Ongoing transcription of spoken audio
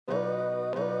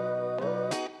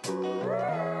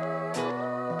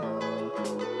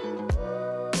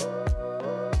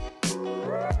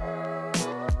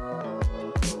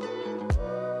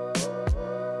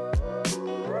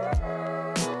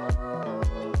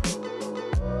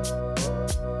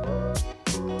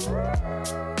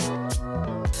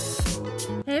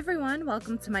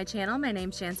welcome to my channel. My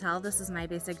name's Chantel. This is my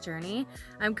basic journey.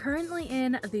 I'm currently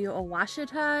in the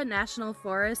Ouachita National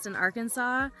Forest in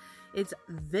Arkansas. It's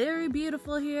very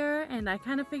beautiful here, and I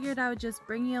kind of figured I would just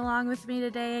bring you along with me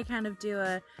today, kind of do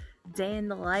a day in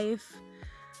the life.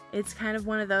 It's kind of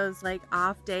one of those like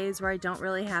off days where I don't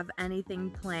really have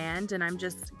anything planned and I'm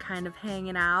just kind of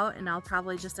hanging out, and I'll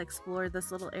probably just explore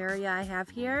this little area I have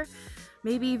here.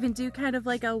 Maybe even do kind of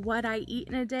like a what I eat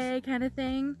in a day kind of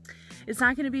thing. It's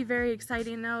not going to be very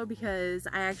exciting though, because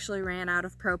I actually ran out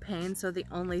of propane, so the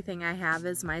only thing I have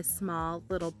is my small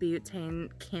little butane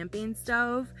camping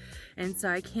stove, and so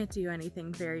I can't do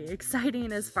anything very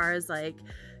exciting as far as like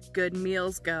good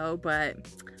meals go, but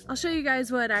I'll show you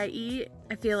guys what I eat.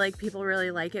 I feel like people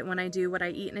really like it when I do what I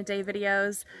eat in a day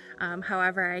videos.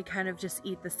 However, I kind of just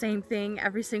eat the same thing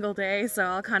every single day, so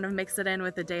I'll kind of mix it in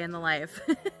with a day in the life.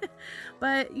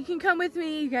 But you can come with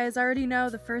me. You guys already know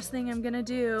the first thing I'm gonna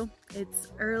do. It's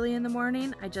early in the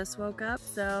morning. I just woke up,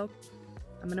 so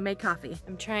I'm gonna make coffee.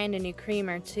 I'm trying a new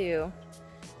creamer too.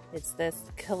 It's this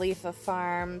Khalifa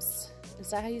Farms.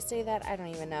 Is that how you say that? I don't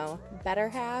even know. Better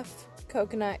Half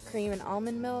coconut cream and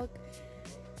almond milk.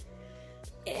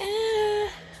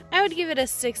 I would give it a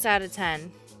 6 out of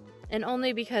 10. And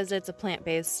only because it's a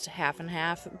plant-based half and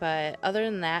half, but other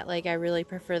than that, like, I really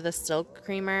prefer the silk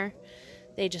creamer.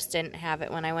 They just didn't have it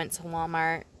when I went to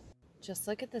Walmart. Just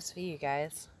look at this view,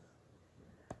 guys.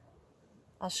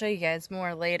 I'll show you guys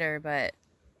more later, but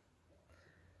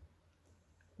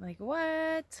like,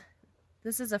 what?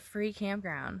 This is a free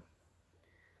campground.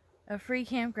 A free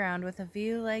campground with a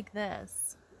view like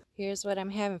this. Here's what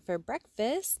I'm having for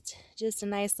breakfast. Just a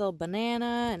nice little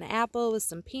banana, an apple with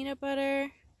some peanut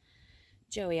butter.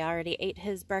 Joey already ate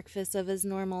his breakfast of his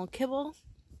normal kibble.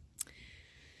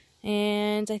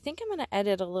 And I think I'm going to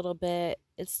edit a little bit.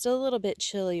 It's still a little bit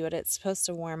chilly, but it's supposed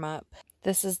to warm up.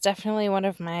 This is definitely one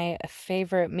of my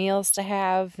favorite meals to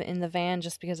have in the van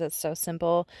just because it's so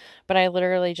simple. But I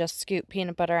literally just scoop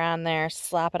peanut butter on there,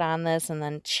 slap it on this, and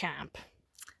then chomp.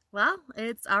 Well,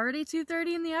 it's already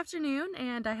 2:30 in the afternoon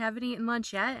and I haven't eaten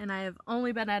lunch yet, and I have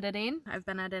only been editing. I've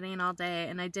been editing all day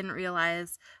and I didn't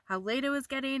realize how late it was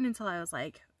getting until I was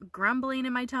like grumbling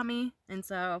in my tummy. And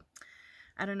so,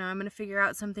 I don't know, I'm going to figure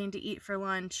out something to eat for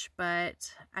lunch,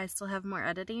 but I still have more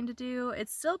editing to do.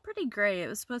 It's still pretty gray. It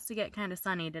was supposed to get kind of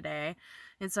sunny today,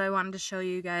 and so I wanted to show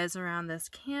you guys around this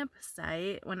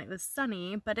campsite when it was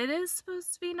sunny, but it is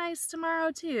supposed to be nice tomorrow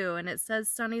too, and it says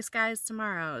sunny skies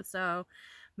tomorrow, so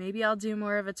maybe I'll do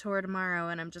more of a tour tomorrow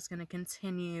and I'm just going to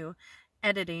continue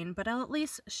editing, but I'll at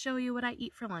least show you what I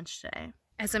eat for lunch today.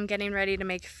 As I'm getting ready to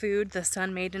make food, the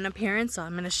sun made an appearance, so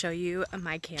I'm going to show you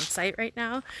my campsite right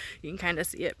now. You can kind of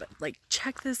see it, but like,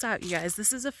 check this out, you guys.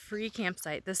 This is a free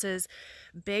campsite. This is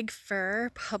Big Fir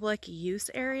Public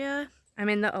Use Area. I'm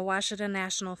in the Ouachita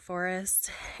National Forest,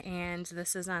 and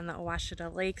this is on the Ouachita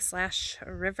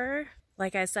Lake/river.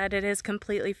 Like I said, it is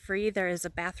completely free. There is a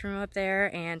bathroom up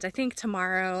there, and I think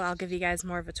tomorrow I'll give you guys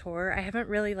more of a tour. I haven't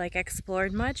really like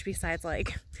explored much besides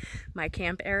like my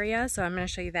camp area, so I'm going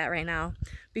to show you that right now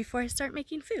before I start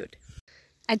making food.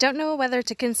 I don't know whether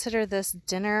to consider this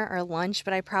dinner or lunch,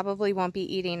 but I probably won't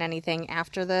be eating anything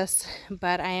after this,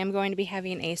 but I am going to be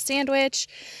having a sandwich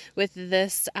with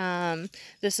this.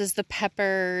 This is the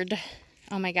peppered,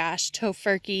 oh my gosh,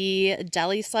 tofurkey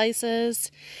deli slices,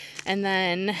 and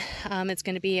then it's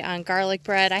going to be on garlic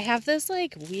bread. I have this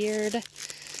like weird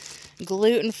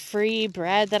gluten-free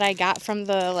bread that I got from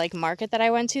the like market that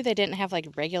I went to. They didn't have like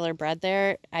regular bread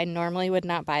there. I normally would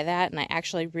not buy that, and I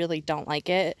actually really don't like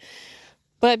it.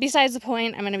 But besides the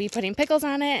point, I'm going to be putting pickles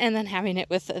on it and then having it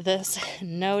with this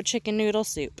no chicken noodle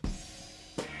soup.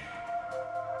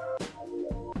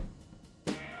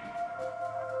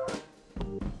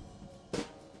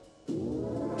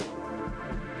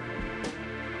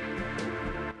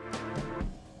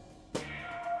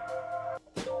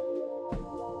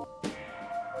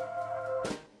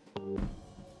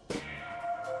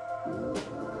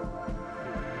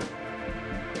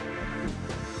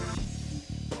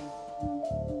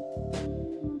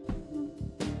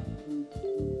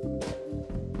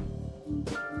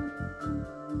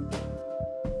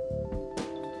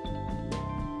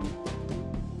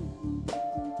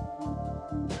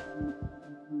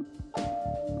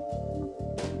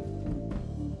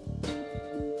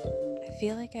 I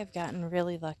feel like I've gotten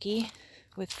really lucky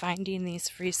with finding these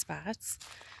free spots.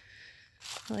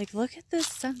 Like, look at this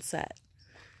sunset.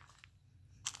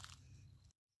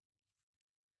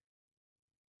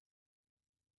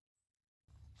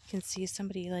 You can see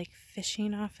somebody like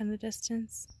fishing off in the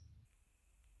distance.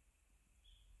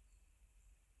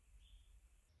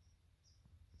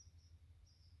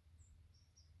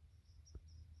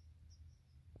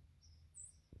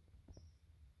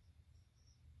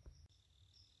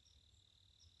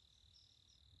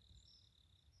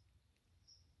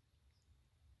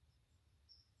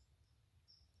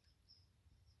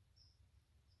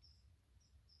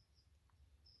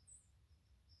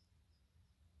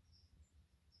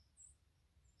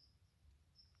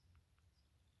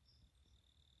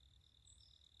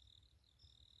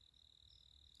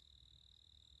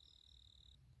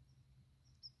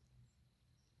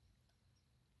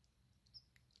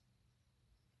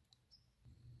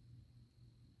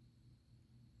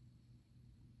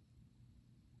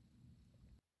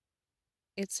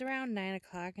 It's around 9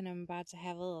 o'clock and I'm about to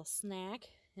have a little snack,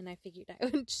 and I figured I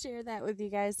would share that with you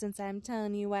guys since I'm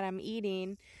telling you what I'm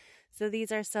eating. So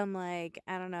these are some, like,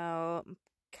 I don't know,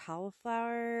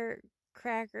 cauliflower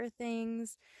cracker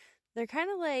things. They're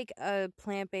kind of like a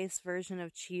plant-based version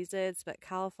of Cheez-Its, but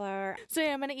cauliflower. So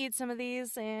yeah, I'm going to eat some of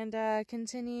these and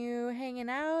continue hanging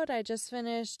out. I just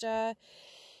finished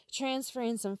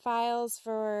transferring some files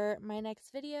for my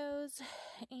next videos,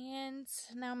 and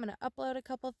now I'm going to upload a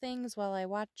couple things while I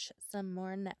watch some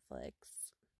more Netflix.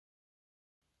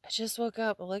 I just woke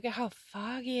up. Look at how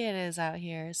foggy it is out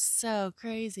here. It's so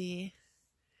crazy.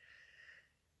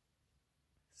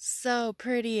 So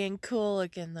pretty and cool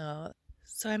looking though.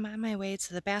 So I'm on my way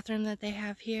to the bathroom that they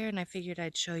have here, and I figured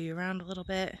I'd show you around a little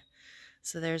bit.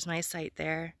 So there's my site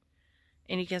there,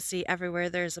 and you can see everywhere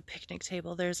there's a picnic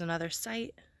table. There's another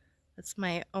site. That's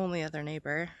my only other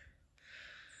neighbor.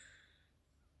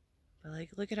 But like,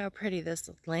 look at how pretty this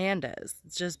land is.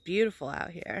 It's just beautiful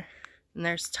out here. And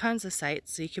there's tons of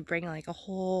sites, so you could bring like a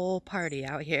whole party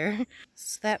out here.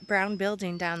 So that brown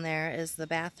building down there is the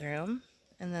bathroom.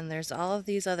 And then there's all of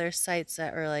these other sites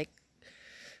that are like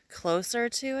closer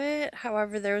to it.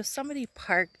 However, there was somebody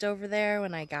parked over there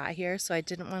when I got here, so I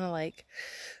didn't want to like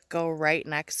go right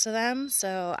next to them.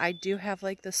 So I do have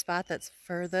like the spot that's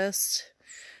furthest.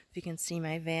 If you can see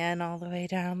my van all the way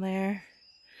down there.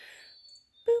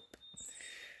 Boop.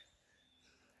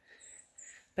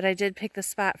 But I did pick the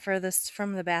spot furthest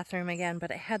from the bathroom again,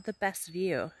 but it had the best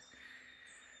view.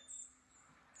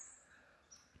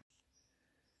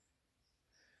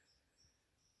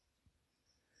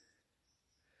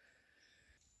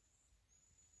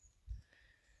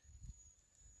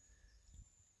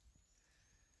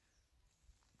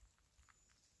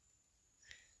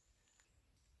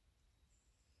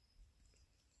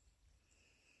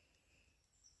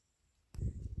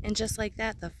 And just like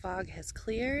that, the fog has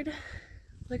cleared.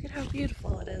 Look at how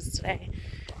beautiful it is today.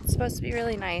 It's supposed to be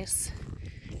really nice,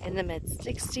 in the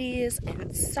mid-60s, and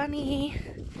it's sunny.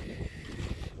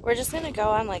 We're just gonna go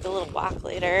on like a little walk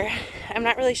later. I'm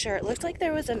not really sure. It looked like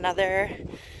there was another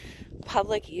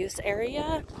public use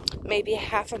area, maybe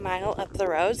half a mile up the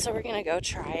road, so we're gonna go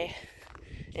try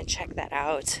and check that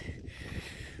out.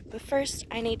 But first,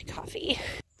 I need coffee.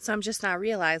 So I'm just now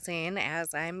realizing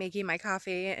as I'm making my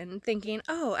coffee and thinking,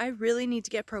 oh, I really need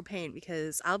to get propane,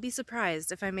 because I'll be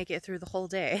surprised if I make it through the whole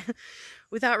day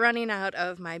without running out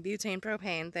of my butane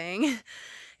propane thing.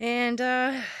 And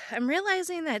I'm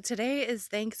realizing that today is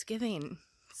Thanksgiving.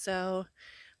 So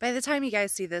by the time you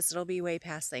guys see this, it'll be way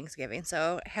past Thanksgiving.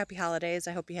 So happy holidays.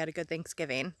 I hope you had a good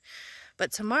Thanksgiving.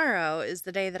 But tomorrow is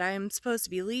the day that I'm supposed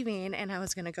to be leaving, and I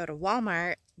was going to go to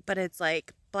Walmart, but it's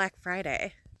like Black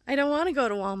Friday. I don't want to go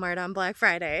to Walmart on Black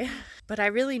Friday, but I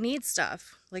really need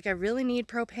stuff. Like, I really need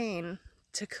propane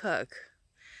to cook,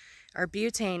 or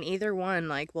butane, either one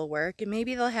like will work. And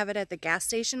maybe they'll have it at the gas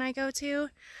station I go to,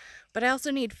 but I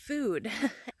also need food.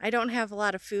 I don't have a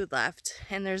lot of food left,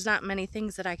 and there's not many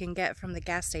things that I can get from the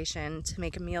gas station to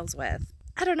make meals with.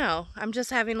 I don't know. I'm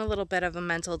just having a little bit of a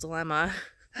mental dilemma.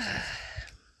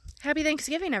 Happy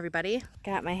Thanksgiving, everybody.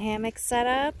 Got my hammock set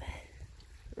up,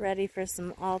 ready for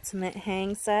some ultimate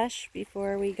hang sesh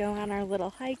before we go on our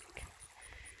little hike.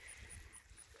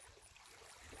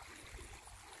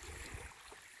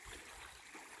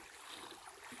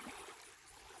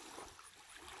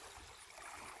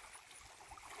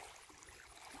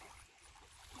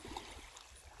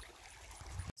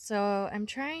 So I'm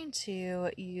trying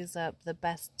to use up the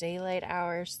best daylight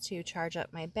hours to charge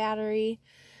up my battery.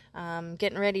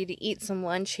 Getting ready to eat some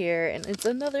lunch here, and it's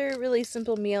another really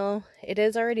simple meal. It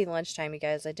is already lunchtime, you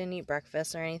guys. I didn't eat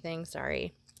breakfast or anything,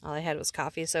 sorry. All I had was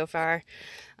coffee so far.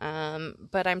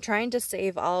 But I'm trying to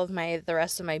save all of the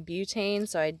rest of my butane,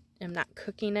 so I am not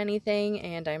cooking anything,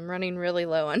 and I'm running really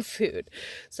low on food.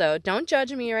 So don't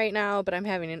judge me right now, but I'm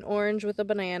having an orange with a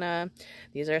banana.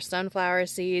 These are sunflower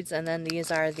seeds, and then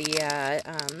these are the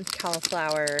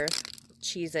cauliflower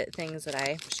Cheez-It things that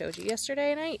I showed you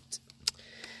yesterday night.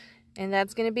 And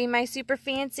that's going to be my super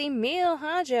fancy meal,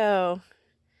 huh, Joe?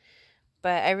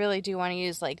 But I really do want to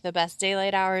use like the best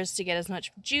daylight hours to get as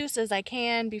much juice as I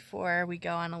can before we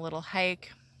go on a little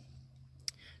hike.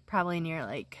 Probably near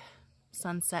like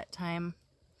sunset time.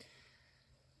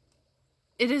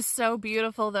 It is so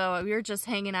beautiful though. We were just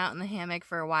hanging out in the hammock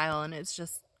for a while, and it's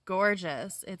just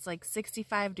gorgeous. It's like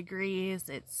 65 degrees.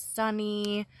 It's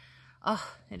sunny.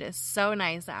 Oh, it is so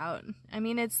nice out. I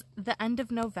mean, it's the end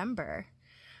of November.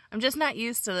 I'm just not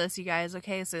used to this, you guys,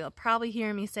 okay? So you'll probably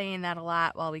hear me saying that a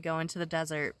lot while we go into the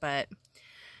desert, but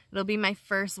it'll be my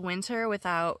first winter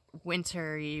without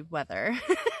wintry weather.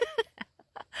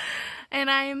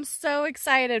 And I am so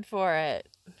excited for it.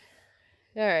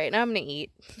 All right, now I'm gonna eat.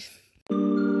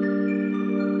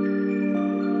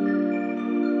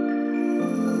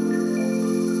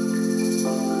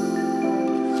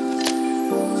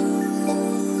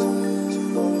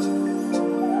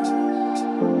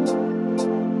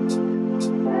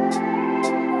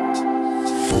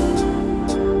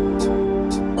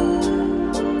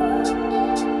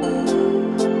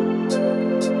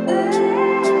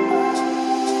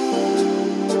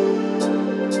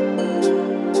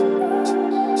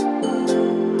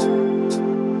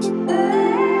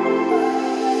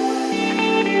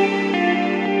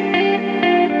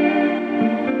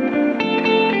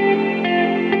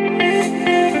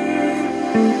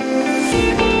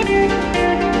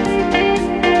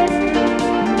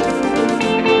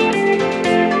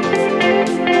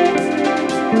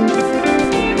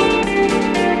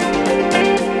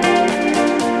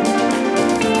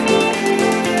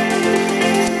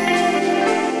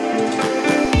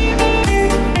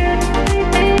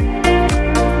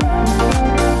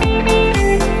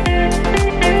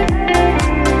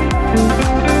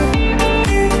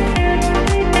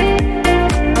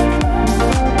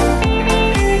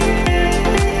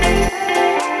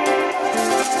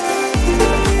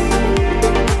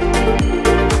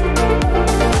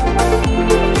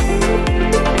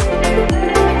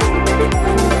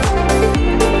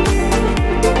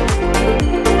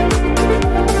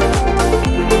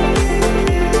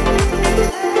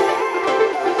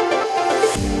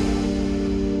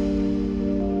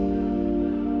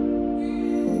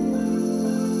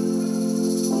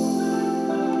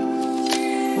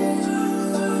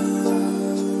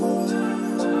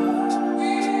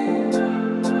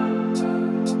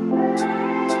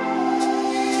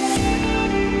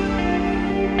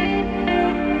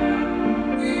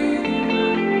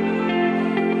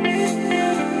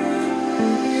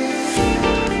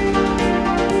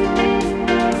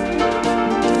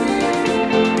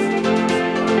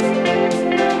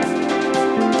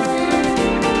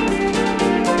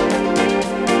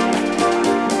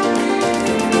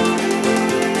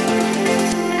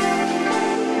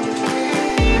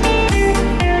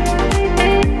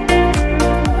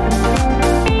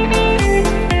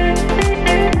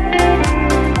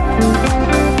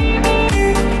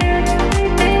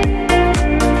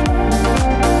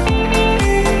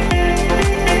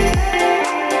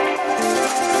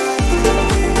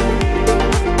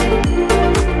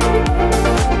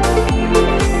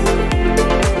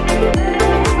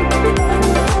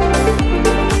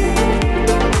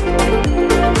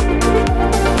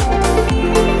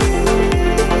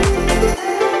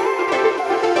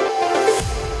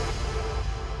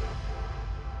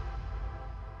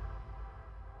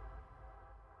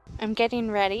 I'm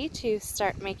getting ready to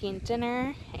start making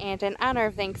dinner, and in honor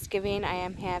of Thanksgiving I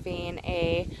am having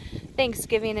a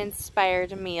Thanksgiving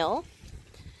inspired meal.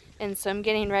 And so I'm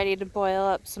getting ready to boil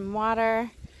up some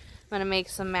water. I'm gonna make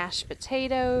some mashed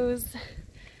potatoes,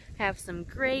 have some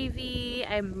gravy,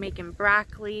 I'm making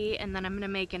broccoli, and then I'm gonna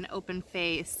make an open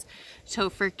face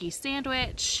tofurkey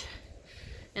sandwich.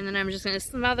 And then I'm just gonna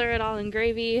smother it all in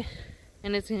gravy,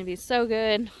 and it's gonna be so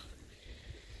good.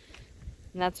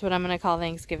 And that's what I'm gonna call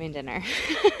Thanksgiving dinner.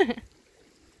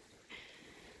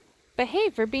 But hey,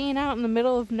 for being out in the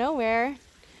middle of nowhere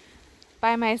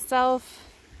by myself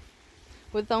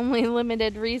with only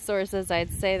limited resources,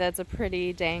 I'd say that's a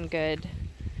pretty dang good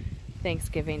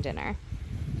Thanksgiving dinner.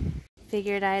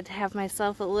 Figured I'd have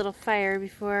myself a little fire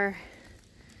before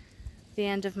the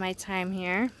end of my time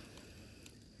here.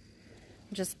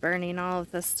 I'm just burning all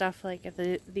of this stuff like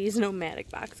these nomadic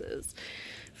boxes.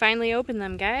 Finally opened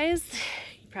them, guys.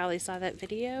 You probably saw that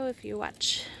video if you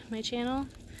watch my channel.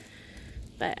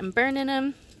 But I'm burning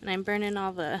them, and I'm burning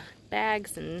all the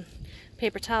bags and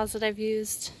paper towels that I've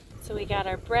used. So we got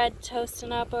our bread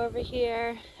toasting up over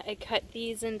here. I cut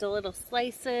these into little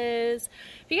slices.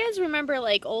 If you guys remember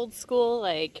like old school,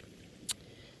 like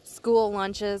school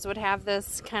lunches would have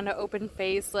this kind of open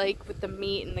face like with the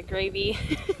meat and the gravy.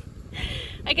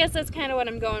 I guess that's kind of what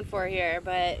I'm going for here,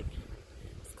 but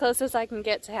as close as I can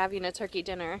get to having a turkey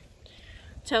dinner.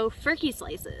 Tofurkey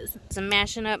slices. So I'm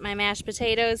mashing up my mashed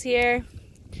potatoes here.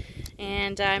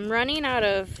 And I'm running out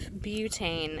of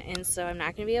butane, and so I'm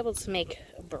not going to be able to make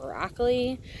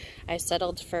broccoli. I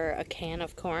settled for a can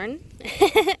of corn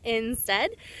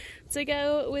instead to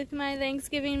go with my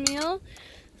Thanksgiving meal.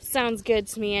 Sounds good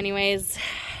to me anyways.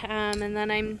 And then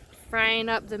I'm frying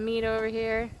up the meat over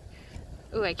here.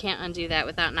 Ooh, I can't undo that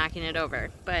without knocking it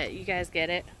over, but you guys get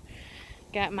it.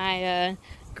 Got my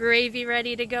gravy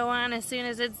ready to go on as soon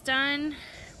as it's done.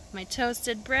 My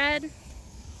toasted bread.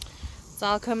 It's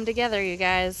all come together, you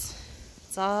guys.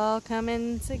 It's all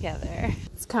coming together.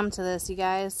 It's come to this, you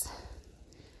guys.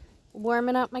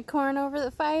 Warming up my corn over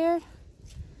the fire.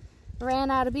 Ran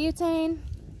out of butane,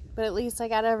 but at least I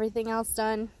got everything else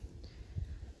done.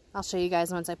 I'll show you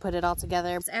guys once I put it all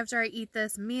together. After I eat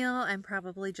this meal, I'm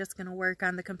probably just going to work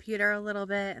on the computer a little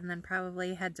bit and then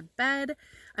probably head to bed.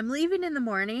 I'm leaving in the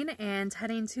morning and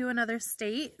heading to another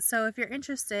state, so if you're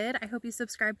interested, I hope you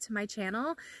subscribe to my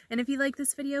channel, and if you like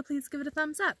this video, please give it a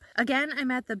thumbs up. Again,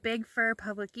 I'm at the Big Fir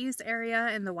Public Use Area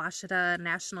in the Ouachita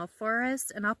National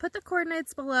Forest, and I'll put the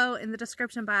coordinates below in the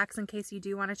description box in case you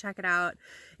do want to check it out.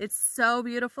 It's so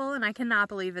beautiful, and I cannot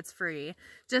believe it's free.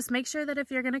 Just make sure that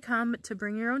if you're going to come, to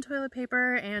bring your own toilet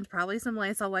paper and probably some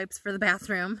Lysol wipes for the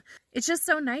bathroom. It's just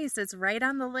so nice. It's right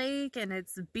on the lake and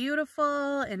it's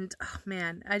beautiful, and oh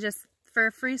man, for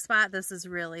a free spot, this is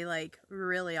really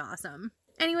really awesome.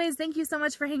 Anyways, thank you so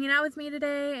much for hanging out with me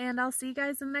today, and I'll see you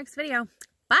guys in the next video.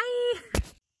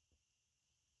 Bye!